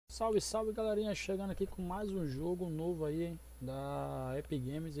Salve, salve galerinha, chegando aqui com mais um jogo novo aí, hein, da Epic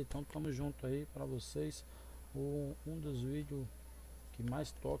Games. Então tamo junto aí pra vocês, um dos vídeos que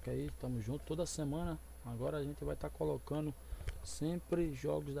mais toca aí, tamo junto toda semana. Agora a gente vai estar colocando sempre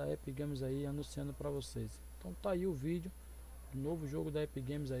jogos da Epic Games aí, anunciando pra vocês. Então tá aí o vídeo do novo jogo da Epic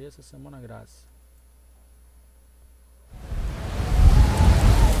Games aí essa semana grátis.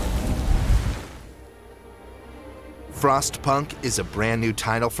 Frostpunk is a brand new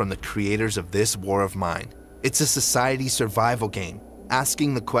title from the creators of This War of Mine. It's a society survival game,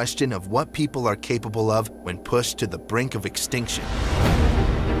 asking the question of what people are capable of when pushed to the brink of extinction.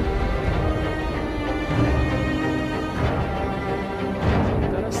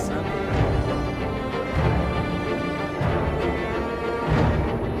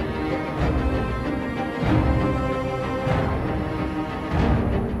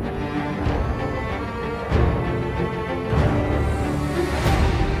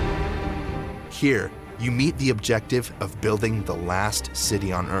 Here, you meet the objective of building the last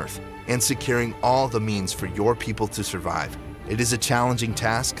city on Earth and securing all the means for your people to survive. It is a challenging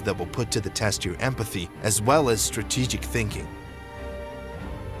task that will put to the test your empathy as well as strategic thinking.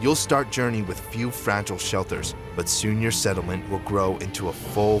 You'll start journey with few fragile shelters, but soon your settlement will grow into a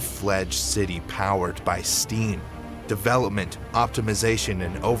full-fledged city powered by steam. Development, optimization,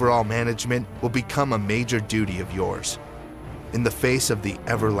 and overall management will become a major duty of yours. In the face of the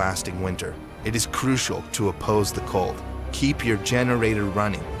everlasting winter, it is crucial to oppose the cold. Keep your generator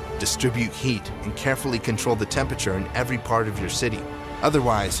running, distribute heat, and carefully control the temperature in every part of your city.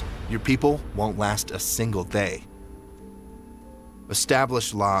 Otherwise, your people won't last a single day.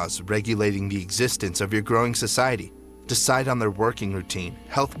 Establish laws regulating the existence of your growing society. Decide on their working routine,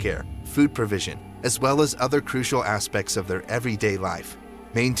 healthcare, food provision, as well as other crucial aspects of their everyday life.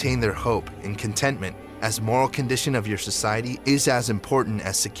 Maintain their hope and contentment, as moral condition of your society is as important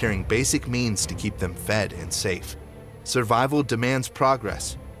as securing basic means to keep them fed and safe. Survival demands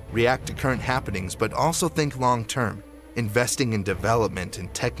progress. React to current happenings, but also think long-term, investing in development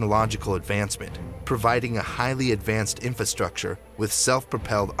and technological advancement, providing a highly advanced infrastructure with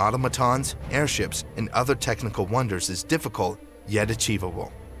self-propelled automatons, airships, and other technical wonders is difficult, yet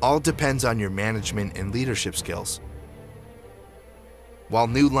achievable. All depends on your management and leadership skills. While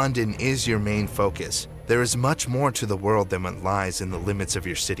New London is your main focus, there is much more to the world than what lies in the limits of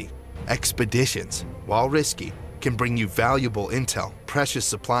your city. Expeditions, while risky, can bring you valuable intel, precious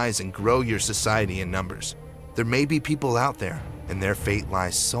supplies, and grow your society in numbers. There may be people out there, and their fate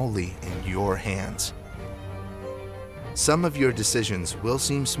lies solely in your hands. Some of your decisions will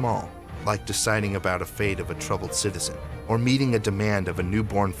seem small, like deciding about a fate of a troubled citizen, or meeting a demand of a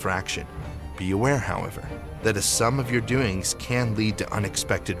newborn fraction. Be aware, however, that a sum of your doings can lead to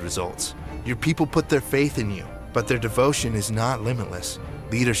unexpected results. Your people put their faith in you, but their devotion is not limitless.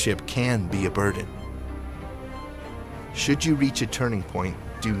 Leadership can be a burden. Should you reach a turning point,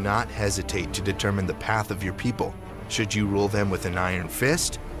 do not hesitate to determine the path of your people. Should you rule them with an iron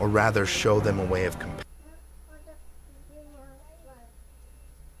fist, or rather show them a way of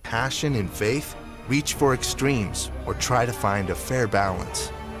compassion and faith? Reach for extremes, or try to find a fair balance.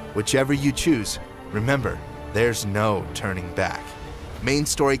 Whichever you choose, remember, there's no turning back. Main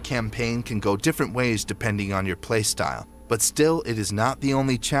story campaign can go different ways depending on your playstyle, but still it is not the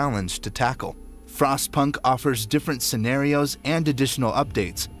only challenge to tackle. Frostpunk offers different scenarios and additional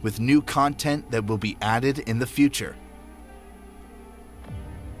updates with new content that will be added in the future.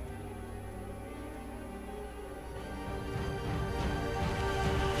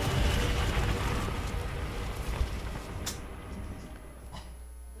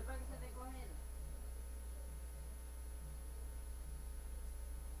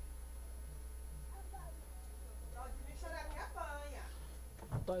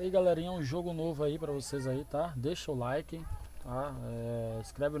 Tá aí galerinha, um jogo novo aí pra vocês aí, tá? Deixa o like, tá?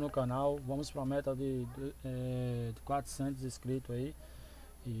 Inscreve no canal, vamos pra meta de 400 inscritos aí.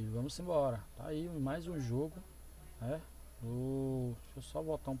 E vamos embora, tá aí mais um jogo, né? Deixa eu só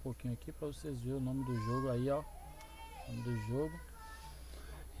voltar um pouquinho aqui pra vocês verem o nome do jogo aí, ó. O nome do jogo.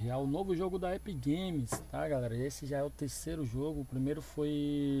 E é o novo jogo da Epic Games, tá galera? Esse já é o terceiro jogo, o primeiro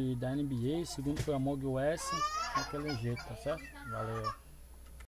foi da NBA, o segundo foi a Among Us, daquele jeito, tá certo? Valeu!